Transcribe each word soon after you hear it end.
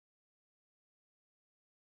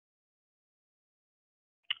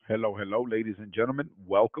Hello, hello, ladies and gentlemen.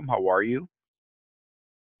 Welcome. How are you?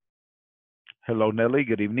 Hello, Nelly.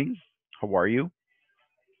 Good evening. How are you?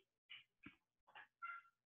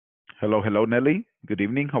 Hello, hello, Nelly. Good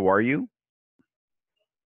evening. How are you?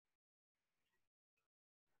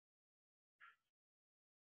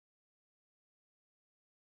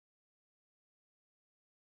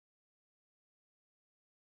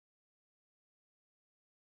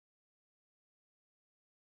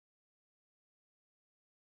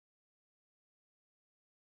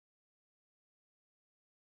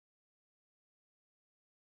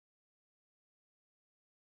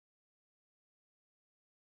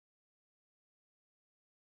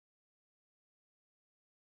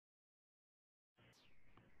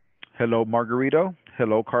 Hello, Margarito.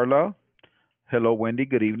 Hello, Carla. Hello, Wendy.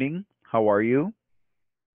 Good evening. How are you?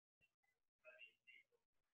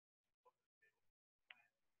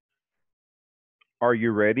 Are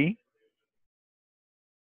you ready?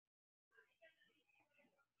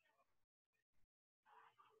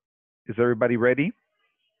 Is everybody ready?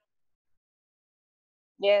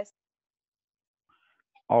 Yes.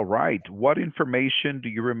 All right. What information do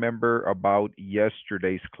you remember about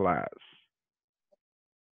yesterday's class?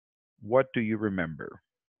 What do you remember?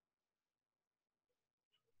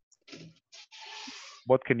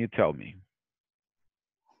 What can you tell me?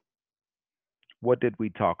 What did we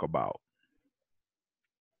talk about?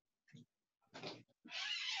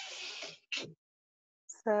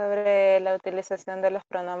 Sobre la utilización de los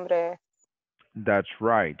pronombres That's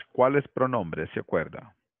right. ¿Cuáles pronombres se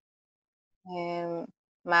acuerda?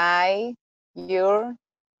 my, your,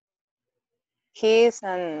 his,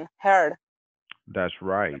 and her. That's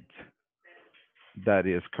right. That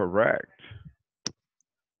is correct.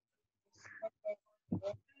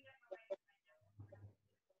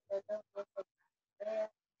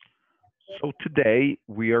 So today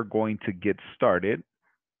we are going to get started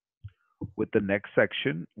with the next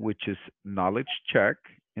section, which is knowledge check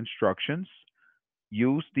instructions.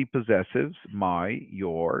 Use the possessives my,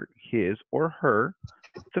 your, his, or her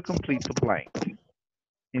to complete the blank.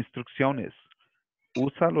 Instrucciones.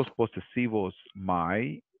 Usa los posesivos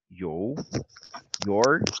my, yo,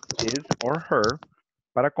 your, his, or her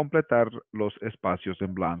para completar los espacios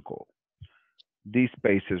en blanco. These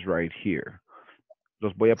spaces right here.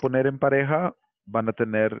 Los voy a poner en pareja. Van a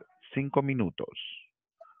tener 5 minutos.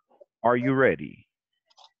 Are you ready?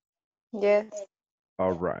 Yes.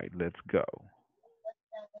 All right, let's go.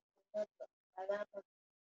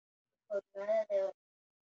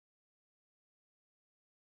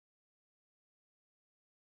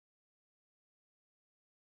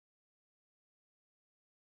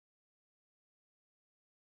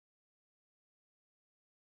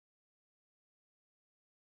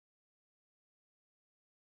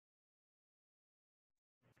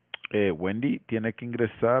 Wendy tiene que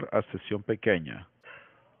ingresar a sesión pequeña.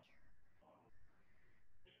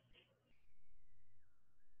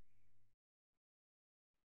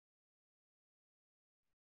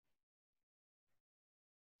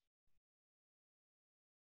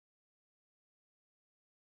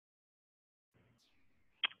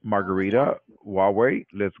 Margarita, Huawei,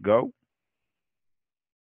 let's go.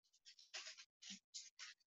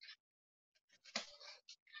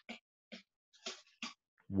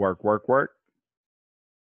 Work, work, work.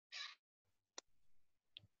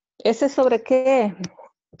 ¿Ese sobre qué?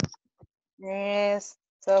 Es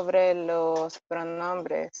sobre los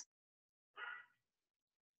pronombres.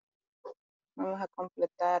 Vamos a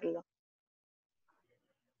completarlo.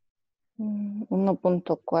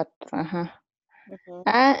 1.4, ajá. Ujú,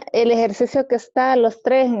 El ejercicio que está, los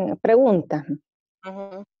tres preguntan.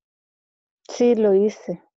 ujú. Sí, lo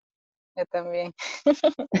hice. Yo también.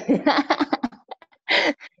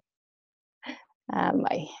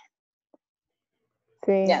 Vaya.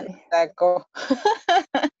 Sí, Ya nos sacó.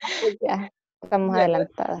 pues ya, estamos Ya.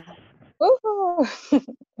 adelantadas. Ujú.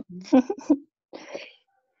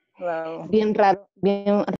 Vamos. Bien raro,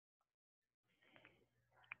 bien.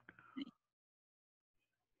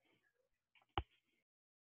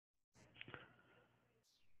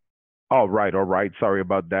 All right, all right. Sorry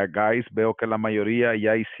about that, guys. Veo que la mayoría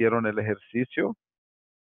ya hicieron el ejercicio.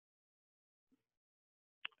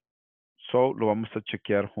 So, lo vamos a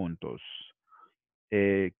chequear juntos.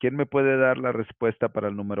 ¿Quién me puede dar la respuesta para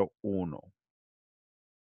el número 1?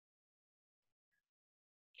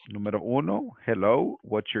 Número 1, hello,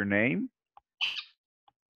 what's your name?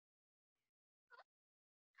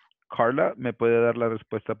 Carla, ¿me puede dar la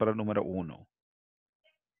respuesta para el número 1?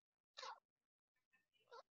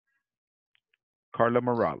 Carla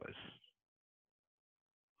Morales.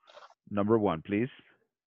 Number 1, please.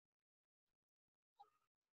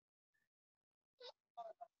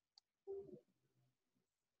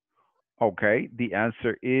 Okay, the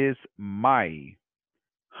answer is my.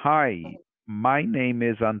 Hi, my name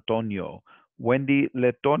is Antonio. Wendy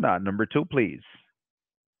Letona, number 2, please.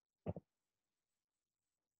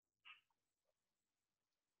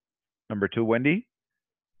 Number 2, Wendy.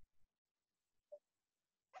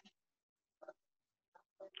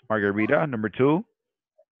 Margarita, number 2.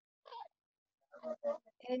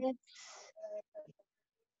 Es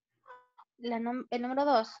el número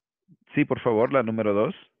 2. Sí, por favor, la número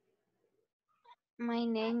 2. My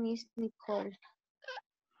name is Nicole.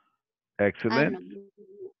 Excellent.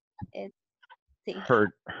 No. Sí.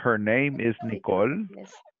 Her name is Nicole.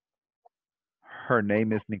 Her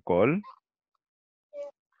name is Nicole.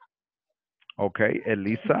 Okay,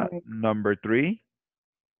 Elisa, number 3.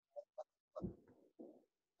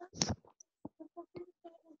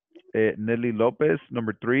 Nelly Lopez,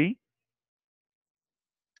 number 3.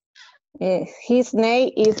 His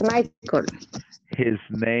name is Michael. His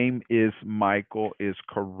name is Michael, is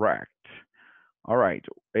correct. All right.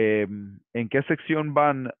 ¿En qué sección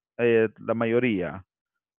van la mayoría?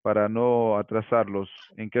 Para no atrasarlos,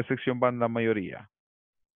 ¿en qué sección van la mayoría?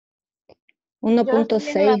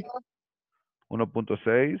 1.6.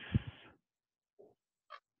 1.6.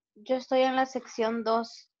 Yo estoy en la sección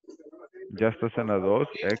 2. Ya estás en la 2.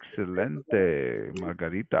 Excelente,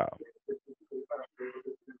 Margarita.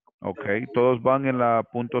 Ok, todos van en la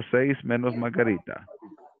punto 6 menos Margarita.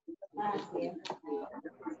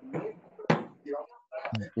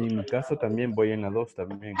 En mi caso también voy en la 2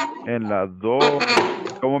 también. En la 2.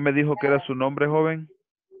 ¿Cómo me dijo que era su nombre, joven?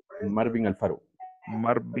 Marvin Alfaro.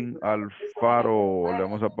 Marvin Alfaro. Le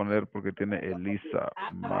vamos a poner porque tiene Elisa.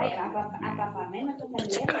 Marvin.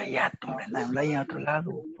 Habla en otro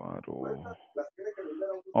lado. Alfaro.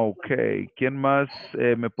 Ok, ¿quién más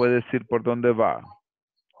me puede decir por dónde va?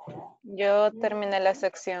 Yo terminé la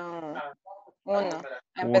sección 1,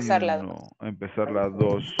 a empezar la 2. 1, a empezar la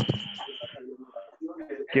 2.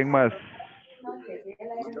 ¿Quién más?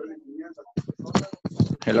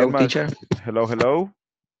 Hello, ¿Quién más? teacher. Hello, hello.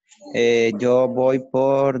 Yo voy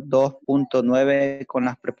por 2.9 con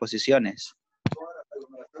las preposiciones.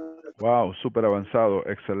 Wow, súper avanzado,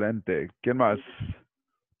 excelente. ¿Quién más?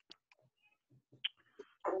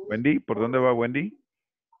 Wendy, ¿por dónde va Wendy?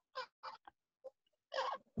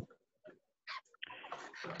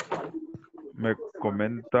 Me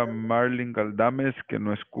comenta Marlene Galdames que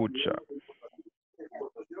no escucha.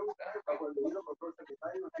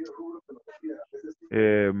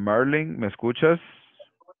 Marlene, ¿me escuchas?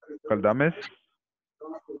 Galdames.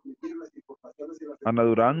 Ana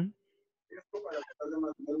Durán.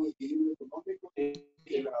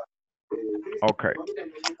 Ok.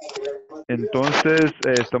 Entonces,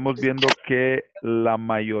 estamos viendo que la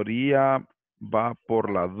mayoría va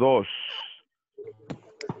por la 2.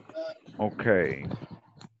 Ok.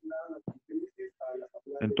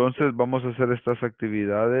 Entonces, vamos a hacer estas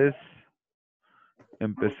actividades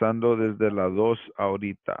empezando desde la 2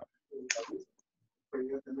 ahorita.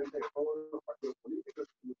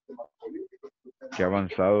 Qué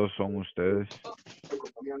avanzados son ustedes.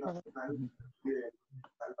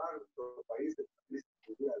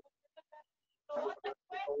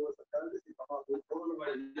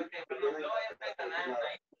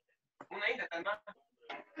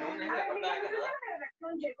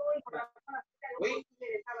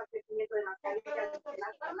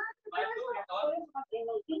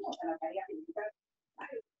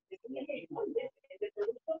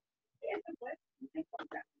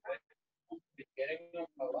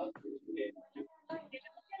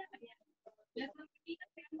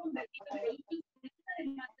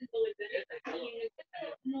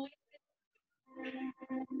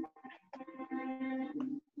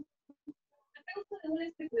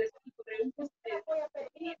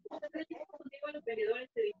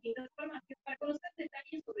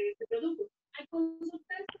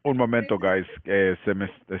 Un momento, guys. Se me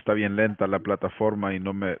está bien lenta la plataforma y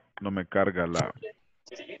no me carga la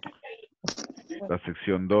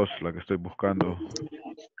sección 2, la que estoy buscando.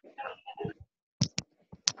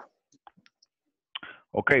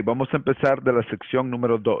 Ok, vamos a empezar de la sección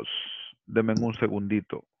número 2. Denme un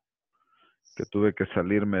segundito, que tuve que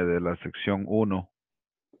salirme de la sección 1.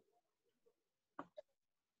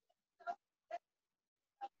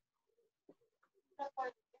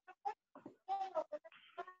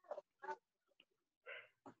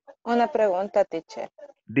 Una pregunta, teacher.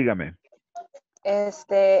 Dígame.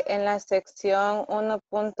 En la sección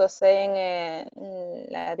 1.6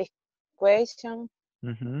 en la equation,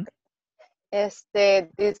 Ujú.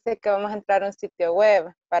 dice que vamos a entrar a un sitio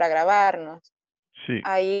web para grabarnos. Sí.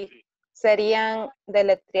 Ahí serían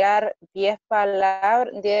deletrear 10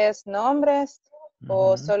 palabras, 10 nombres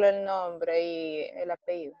o Ujú. solo el nombre y el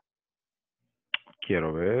apellido?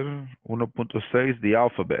 Quiero ver. 1.6, the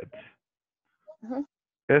alphabet. Ujú.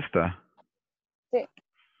 Esta. Sí.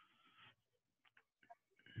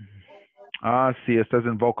 Ah, sí, esta es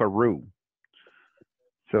en Vocaroo.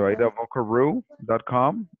 Se va a ir a Ujú.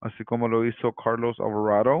 vocaroo.com, así como lo hizo Carlos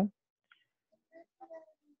Alvarado.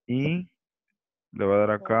 Y le va a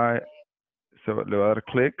dar acá, le va a dar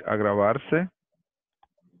clic a grabarse.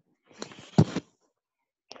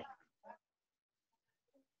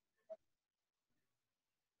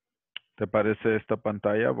 ¿Te parece esta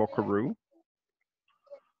pantalla, Vocaroo?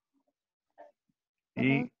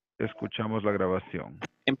 Y Ujú. escuchamos la grabación.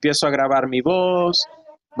 Empiezo a grabar mi voz.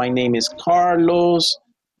 My name is Carlos.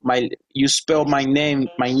 You spell my name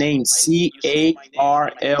Carlos.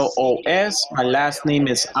 My last name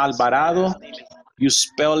is Alvarado. You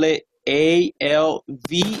spell it Alvarado.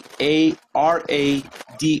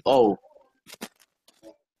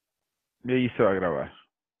 Y ahí se va a grabar.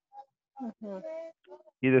 Ujú.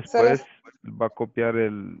 Y Solo después va a copiar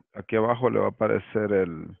aquí abajo le va a aparecer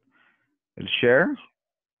el share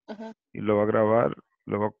ujú. y lo va a grabar,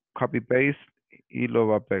 lo va a copy paste y lo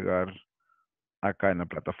va a pegar acá en la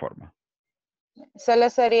plataforma. Solo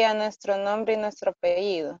sería nuestro nombre y nuestro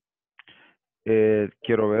apellido.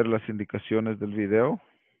 Quiero ver las indicaciones del video.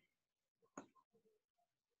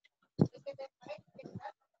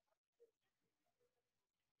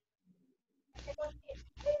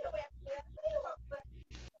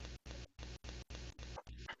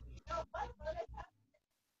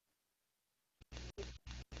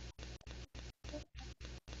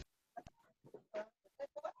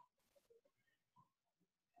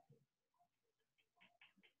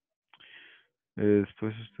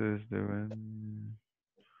 Después ustedes deben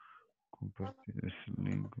compartir ese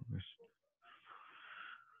link.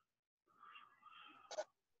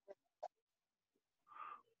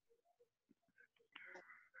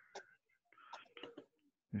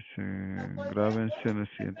 Grábense en el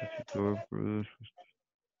siguiente sitio web.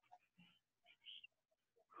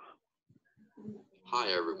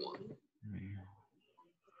 Hi everyone.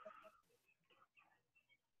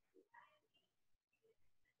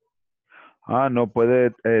 Ah, no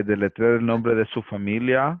puede deletrear el nombre de su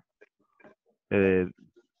familia,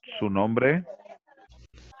 su nombre.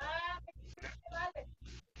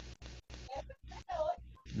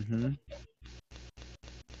 Ujú.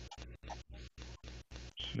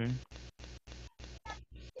 Sí.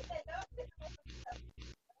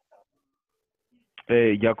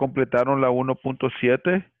 ¿Ya completaron la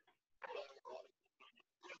 1.7?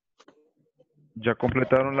 ¿Ya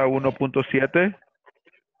completaron la 1.7?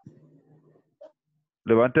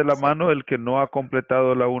 Levante la Sí. mano el que no ha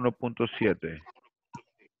completado la 1.7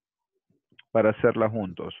 para hacerla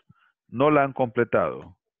juntos. No la han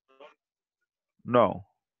completado. No.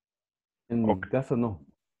 En mi Ok. caso, no.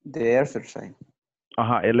 The exercise.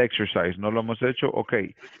 Ajá, el exercise. ¿No lo hemos hecho? Ok.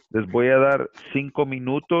 Les voy a dar 5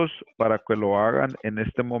 minutos para que lo hagan en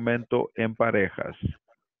este momento en parejas.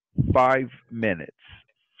 5 minutes.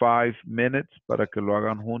 5 minutes para que lo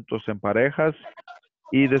hagan juntos en parejas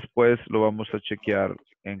y después lo vamos a chequear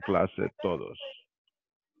en clase todos.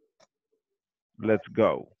 Let's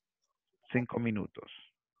go. 5 minutos.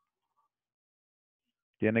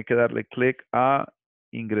 Tiene que darle clic a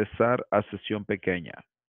ingresar a sesión pequeña.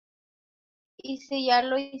 Y si ya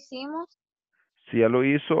lo hicimos, Si ya lo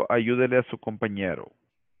hizo, ayúdele a su compañero.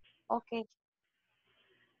 ok.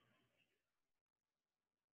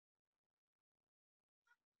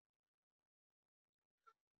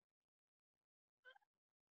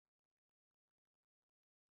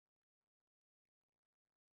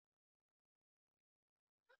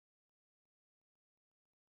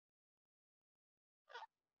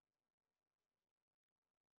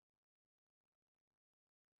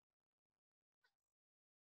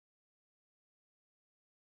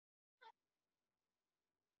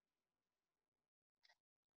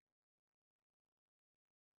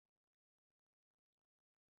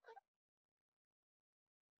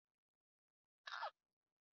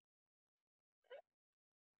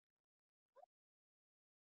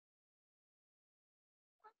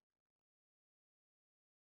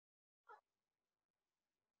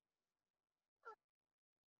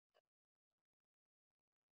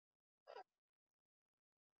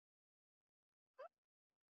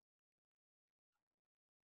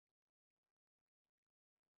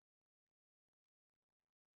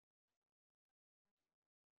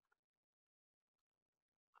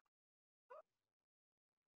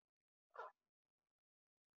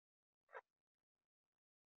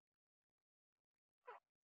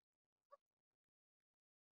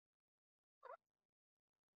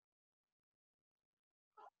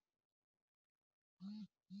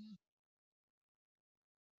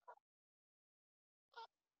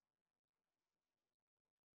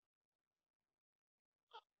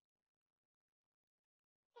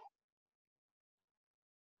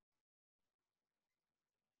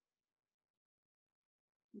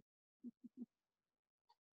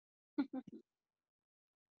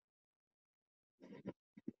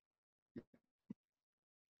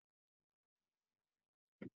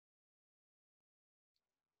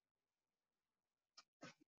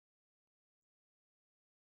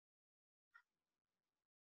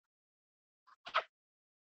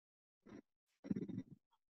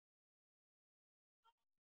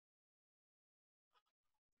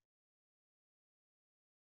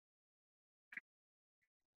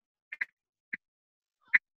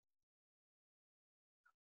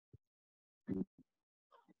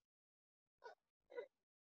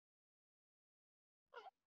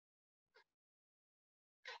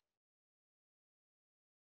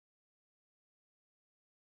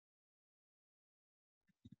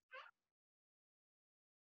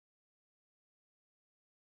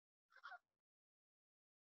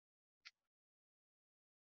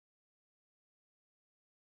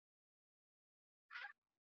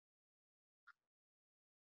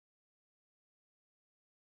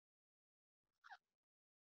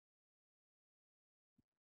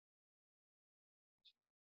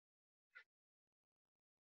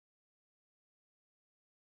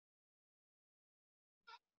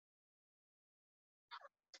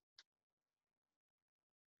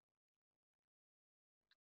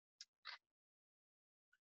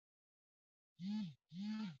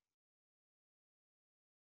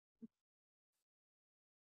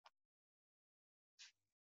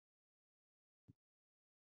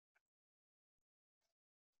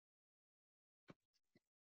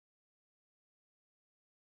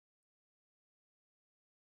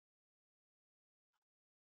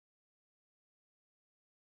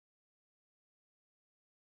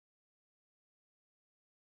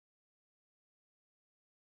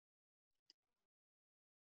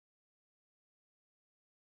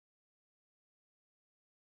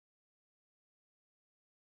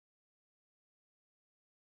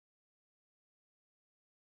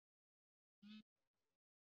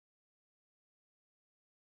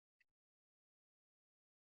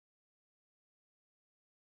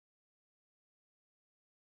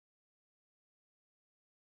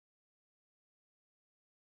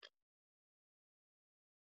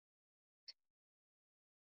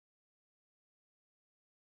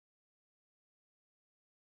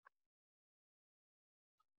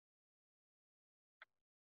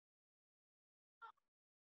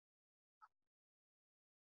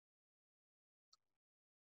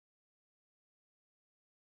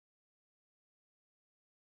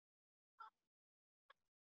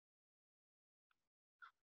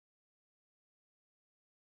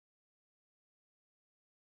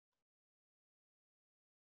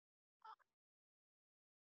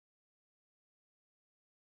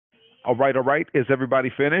 All right, all right. Is everybody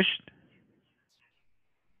finished?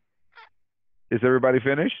 Is everybody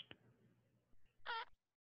finished?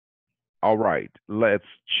 All right, let's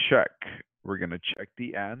check. We're going to check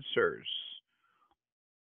the answers.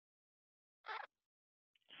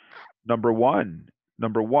 Number one,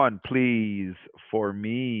 please, for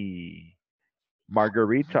me.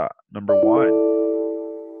 Margarita, number one.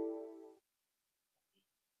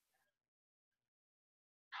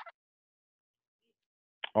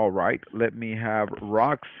 All right, let me have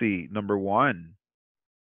Roxy, number one.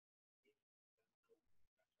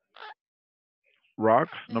 Rox,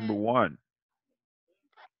 number one.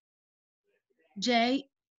 Jon.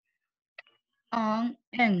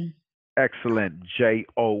 Excellent.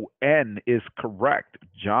 Jon is correct.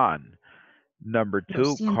 John. Number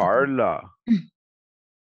two, Carla.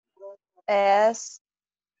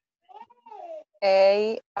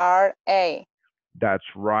 S-A-R-A. That's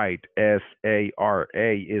right.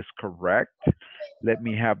 S-A-R-A is correct. Let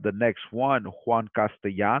me have the next one, Juan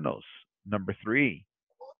Castellanos. Number three.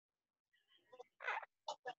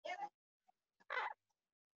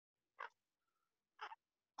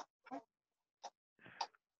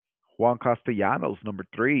 Juan Castellanos, number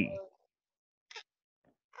three.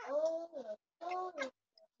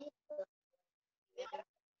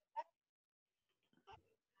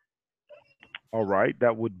 All right,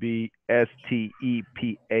 that would be Stephen.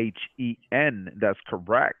 That's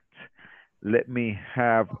correct. Let me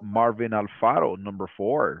have Marvin Alfaro, number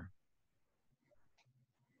four.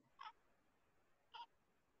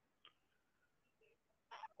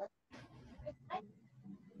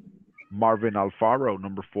 Marvin Alfaro,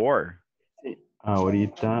 number four. Sí,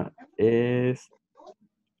 ahorita es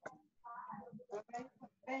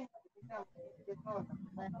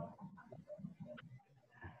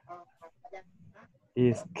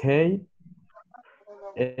Is Kathryn.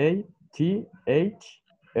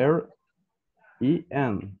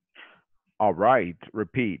 All right,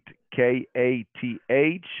 repeat. Kathryn.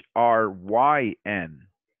 Kathryn.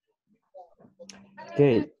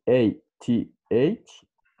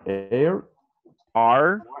 RYN.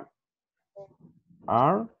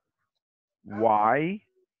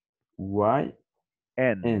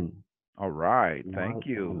 All right, thank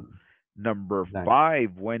you. Number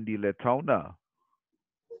 5, Wendy Letona.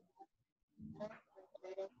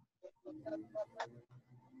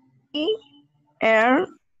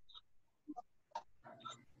 ERIS.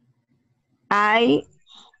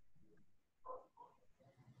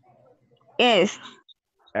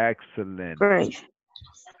 Excellent. Grace.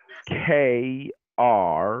 KRIS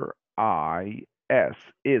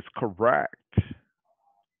is correct.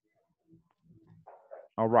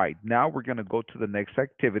 All right, now we're going to go to the next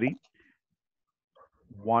activity.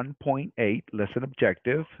 1.8, lesson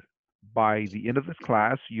objective. By the end of this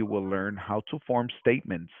class, you will learn how to form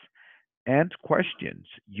statements and questions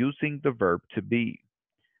using the verb to be.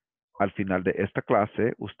 Al final de esta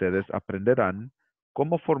clase, ustedes aprenderán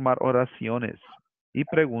cómo formar oraciones y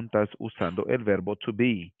preguntas usando el verbo to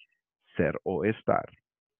be, ser o estar.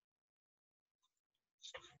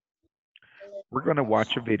 We're going to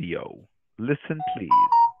watch a video. Listen, please.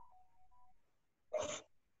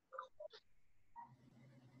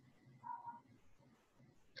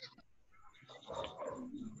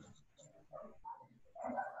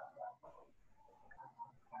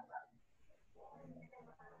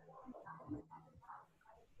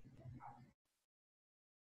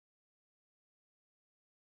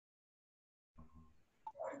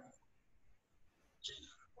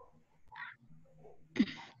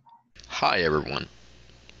 Hi everyone.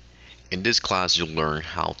 In this class you'll learn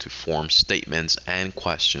how to form statements and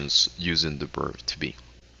questions using the verb to be.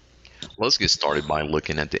 Let's get started by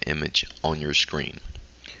looking at the image on your screen.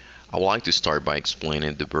 I would like to start by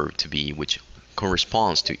explaining the verb to be, which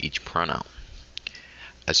corresponds to each pronoun.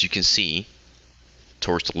 As you can see,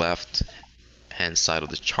 towards the left hand side of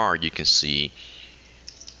the chart, you can see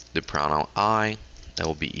the pronoun I, that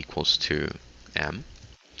will be equals to am.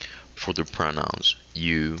 For the pronouns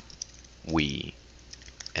you, we,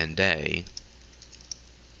 and they,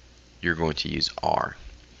 you're going to use are.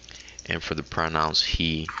 And for the pronouns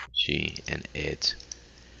he, she, and it,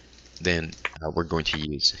 then we're going to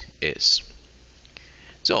use is.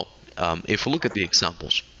 So if we look at the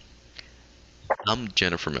examples, I'm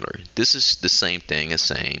Jennifer Miller. This is the same thing as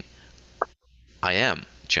saying I am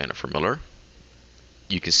Jennifer Miller.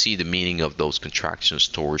 You can see the meaning of those contractions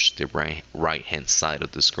towards the right hand side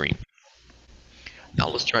of the screen. Now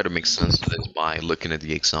let's try to make sense of this by looking at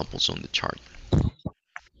the examples on the chart.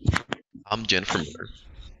 I'm Jennifer Miller.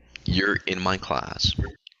 You're in my class.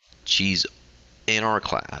 She's in our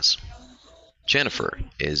class. Jennifer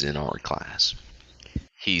is in our class.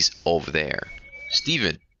 He's over there.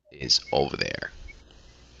 Steven is over there.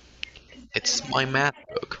 It's my math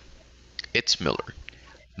book. It's Miller.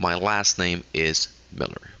 My last name is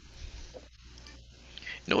Miller.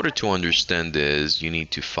 In order to understand this, you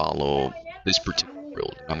need to follow this particular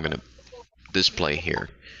rule I'm going to display here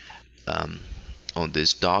on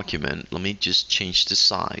this document. Let me just change the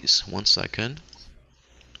size. 1 second.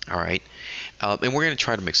 All right. And we're going to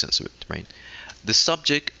try to make sense of it, right? The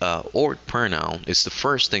subject or pronoun is the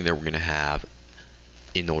first thing that we're going to have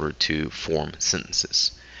in order to form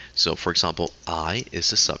sentences. So, for example, I is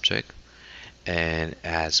the subject. And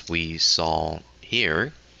as we saw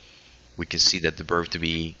here, we can see that the verb to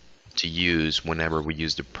be to use whenever we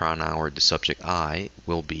use the pronoun or the subject I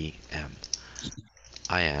will be am.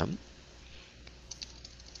 I am.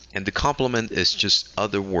 And the complement is just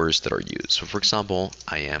other words that are used. So for example,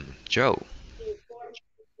 I am Joe.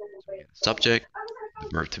 Subject, the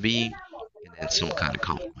verb to be, and then some kind of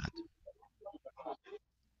complement.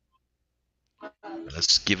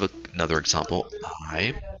 Let's give another example.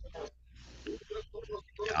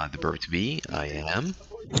 The verb to be, I am.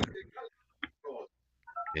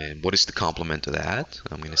 And what is the complement to that?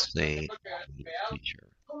 I'm going to say teacher.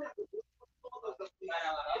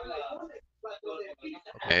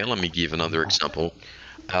 Okay, let me give another example.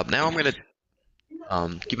 Now I'm going to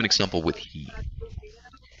give an example with he.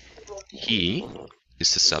 He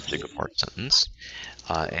is the subject of our sentence.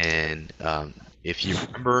 And if you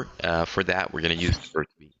remember, for that, we're going to use the verb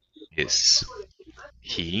to be is.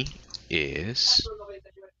 He is.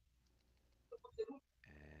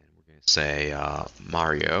 And we're going to say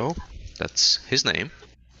Mario. That's his name.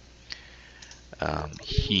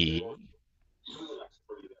 He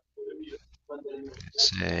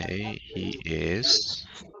say he is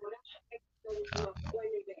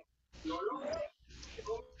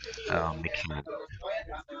mechanic.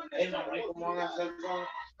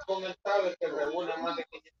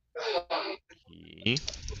 He is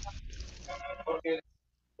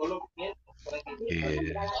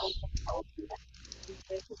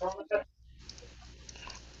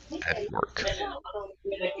at work.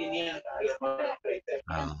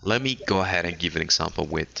 Let me go ahead and give an example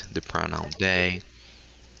with the pronoun they.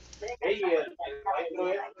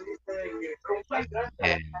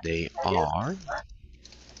 And they are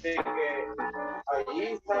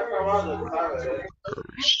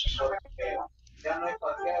workers.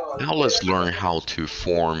 Now let's learn how to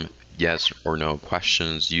form yes or no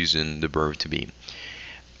questions using the verb to be.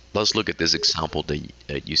 Let's look at this example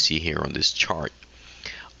that you see here on this chart.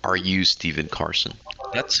 Are you Stephen Carson?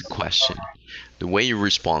 That's a question. The way you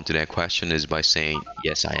respond to that question is by saying,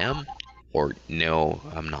 yes, I am, or no,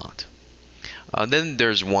 I'm not. Then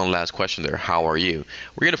there's one last question there. How are you?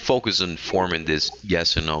 We're going to focus on forming this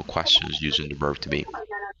yes or no questions using the verb to be.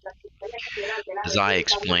 As I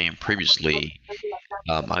explained previously,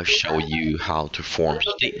 I've shown you how to form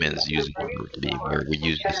statements using the verb to be, where we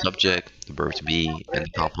use the subject, the verb to be, and the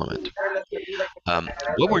complement.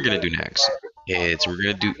 What we're going to do next is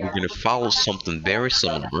we're going to follow something very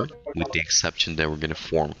similar, with the exception that we're going to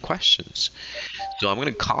form questions. So I'm going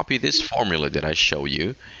to copy this formula that I show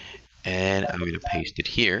you, and I'm going to paste it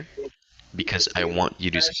here because I want you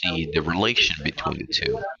to see the relation between the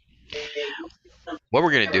two. What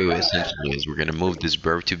we're going to do essentially is we're going to move this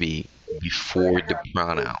verb to be before the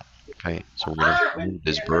pronoun. Okay, so we're going to move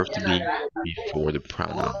this verb to be before the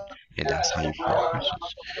pronoun, and that's how you form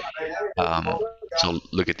questions. So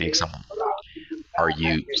look at the example. Are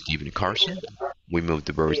you Stephen Carson? We move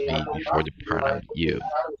the verb to be before the pronoun you.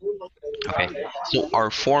 Okay, so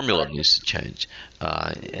our formula needs to change.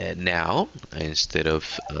 Now, instead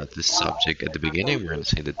of the subject at the beginning, we're going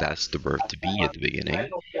to say that that's the verb to be at the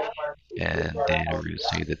beginning. And then we're going to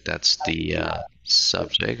say that that's the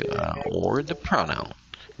subject or the pronoun.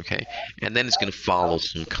 Okay, and then it's going to follow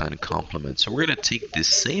some kind of complement. So we're going to take the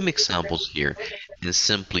same examples here and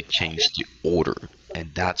simply change the order.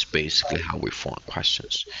 And that's basically how we form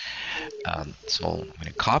questions. So I'm going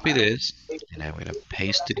to copy this and I'm going to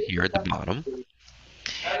paste it here at the bottom.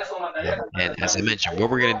 And as I mentioned, what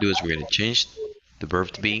we're going to do is we're going to change the verb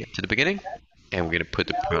to be to the beginning, and we're going to put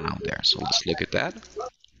the pronoun there. So let's look at that.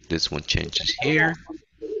 This one changes here.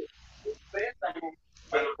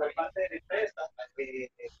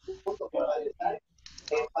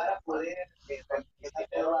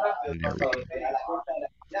 And there we go.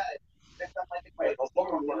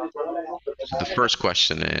 So the first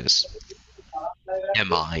question is,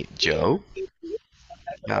 am I Joe?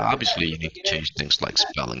 Now, obviously, you need to change things like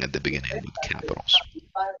spelling at the beginning with capitals.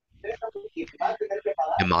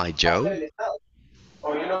 Am I Joe?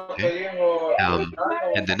 Okay.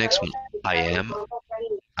 And the next one, I am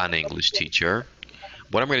an English teacher.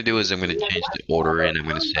 What I'm going to do is I'm going to change the order, and I'm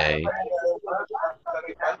going to say,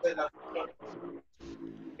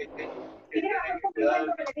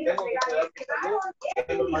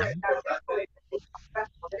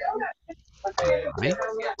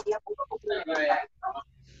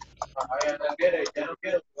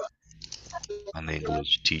 an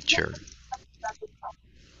English teacher.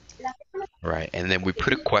 Right, and then we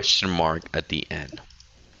put a question mark at the end.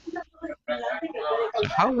 So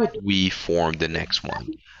how would we form the next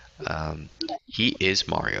one? He is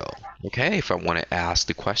Mario. Okay, if I want to ask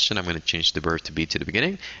the question, I'm going to change the verb to be to the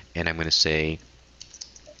beginning, and I'm going to say,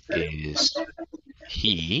 is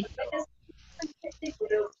he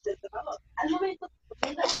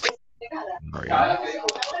Mario?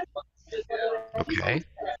 Okay.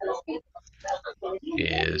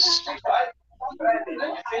 Is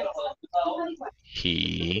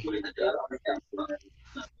he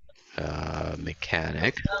a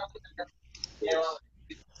mechanic?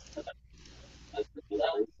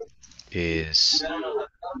 Is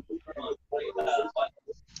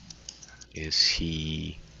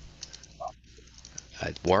he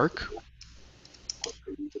at work?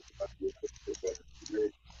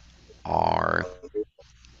 Are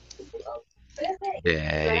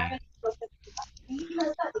they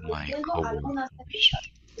my coworkers?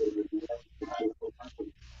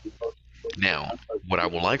 Now, what I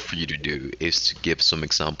would like for you to do is to give some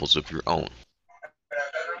examples of your own.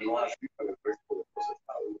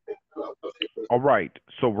 All right,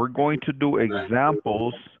 so we're going to do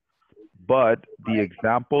examples, but the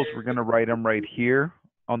examples, we're going to write them right here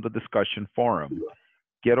on the discussion forum.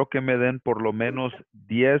 Quiero que me den por lo menos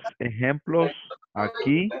 10 ejemplos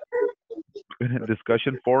aquí en el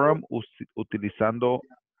discussion forum utilizando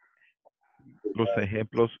los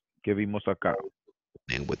ejemplos que vimos acá.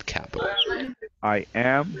 And with capitals. I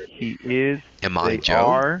am, he is, Am I they Joe?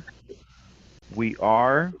 are, we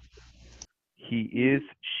are, he is,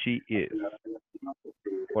 she is.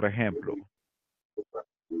 Por ejemplo,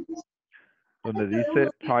 donde dice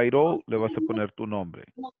title, le vas a poner tu nombre.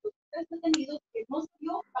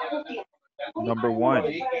 Number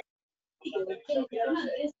 1.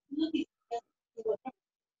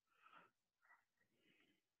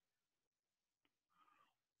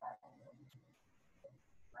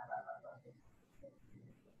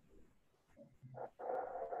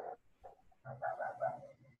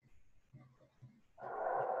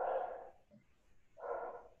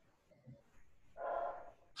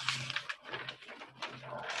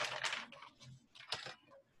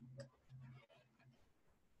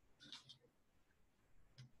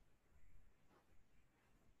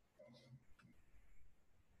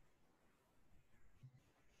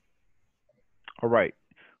 All right.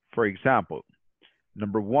 For example,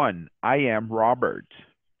 number 1, I am Robert.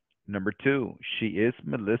 Number 2, she is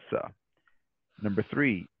Melissa. Number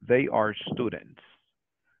 3, they are students.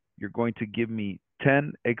 You're going to give me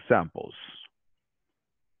 10 examples.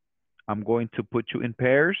 I'm going to put you in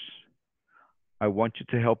pairs. I want you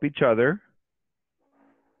to help each other,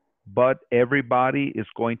 but everybody is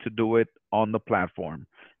going to do it on the platform.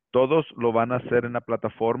 Todos lo van a hacer en la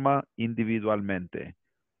plataforma individualmente.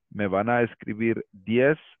 Me van a escribir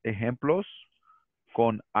 10 ejemplos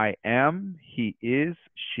con I am, he is,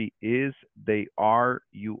 she is, they are,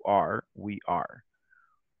 you are, we are.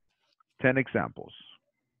 10 examples.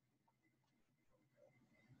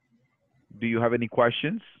 Do you have any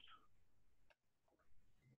questions?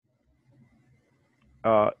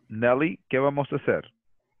 Nelly, ¿qué vamos a hacer?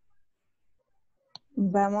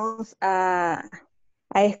 Vamos a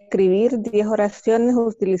escribir 10 oraciones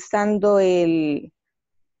utilizando el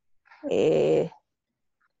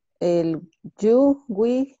you,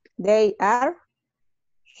 we, they are,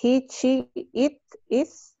 he, she, it,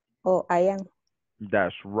 is, o I am.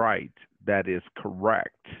 That's right. That is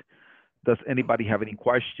correct. Does anybody have any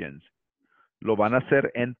questions? Lo van a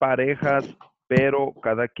hacer en parejas, pero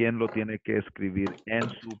cada quien lo tiene que escribir en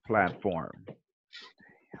su platform.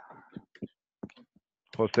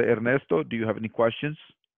 José Ernesto, do you have any questions?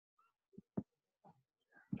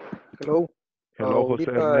 Hello. Hello, José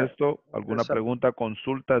Ahorita Ernesto. ¿Alguna esa- pregunta,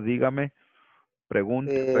 consulta? Dígame.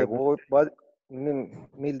 Pregunte.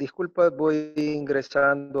 mil disculpas, voy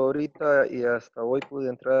ingresando ahorita y hasta hoy pude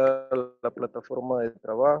entrar a la plataforma de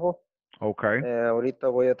trabajo. Okay. Ahorita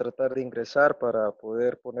voy a tratar de ingresar para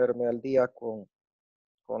poder ponerme al día con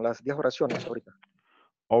las 10 oraciones ahorita.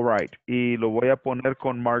 All right. Y lo voy a poner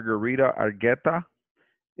con Margarita Argueta.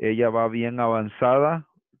 Ella va bien avanzada.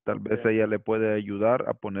 Tal vez Bien. ella le puede ayudar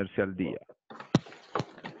a ponerse al día.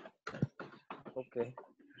 Okay.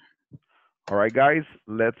 All right, guys,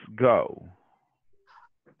 let's go.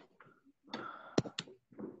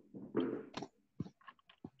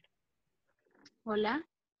 Hola.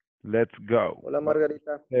 Let's go. Hola,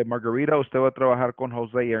 Margarita. Margarita, usted va a trabajar con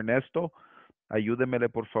José y Ernesto. Ayúdemele,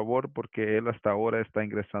 por favor, porque él hasta ahora está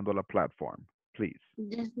ingresando a la platform. Please.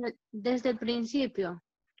 Desde el principio.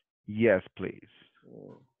 Yes, please.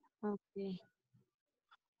 Okay.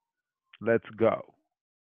 Let's go.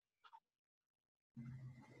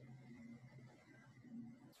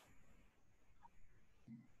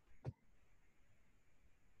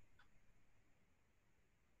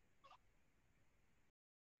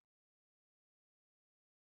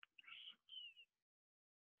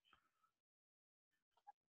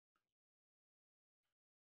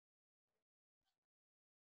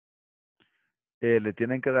 Le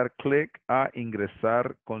tienen que dar clic a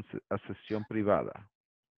ingresar a sesión privada.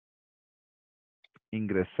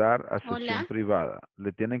 Ingresar a sesión Hola. privada.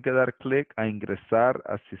 Le tienen que dar clic a ingresar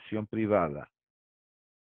a sesión privada.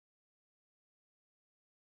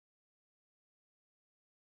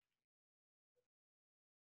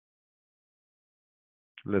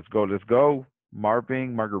 Let's go, let's go.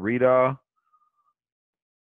 Marvin, Margarita.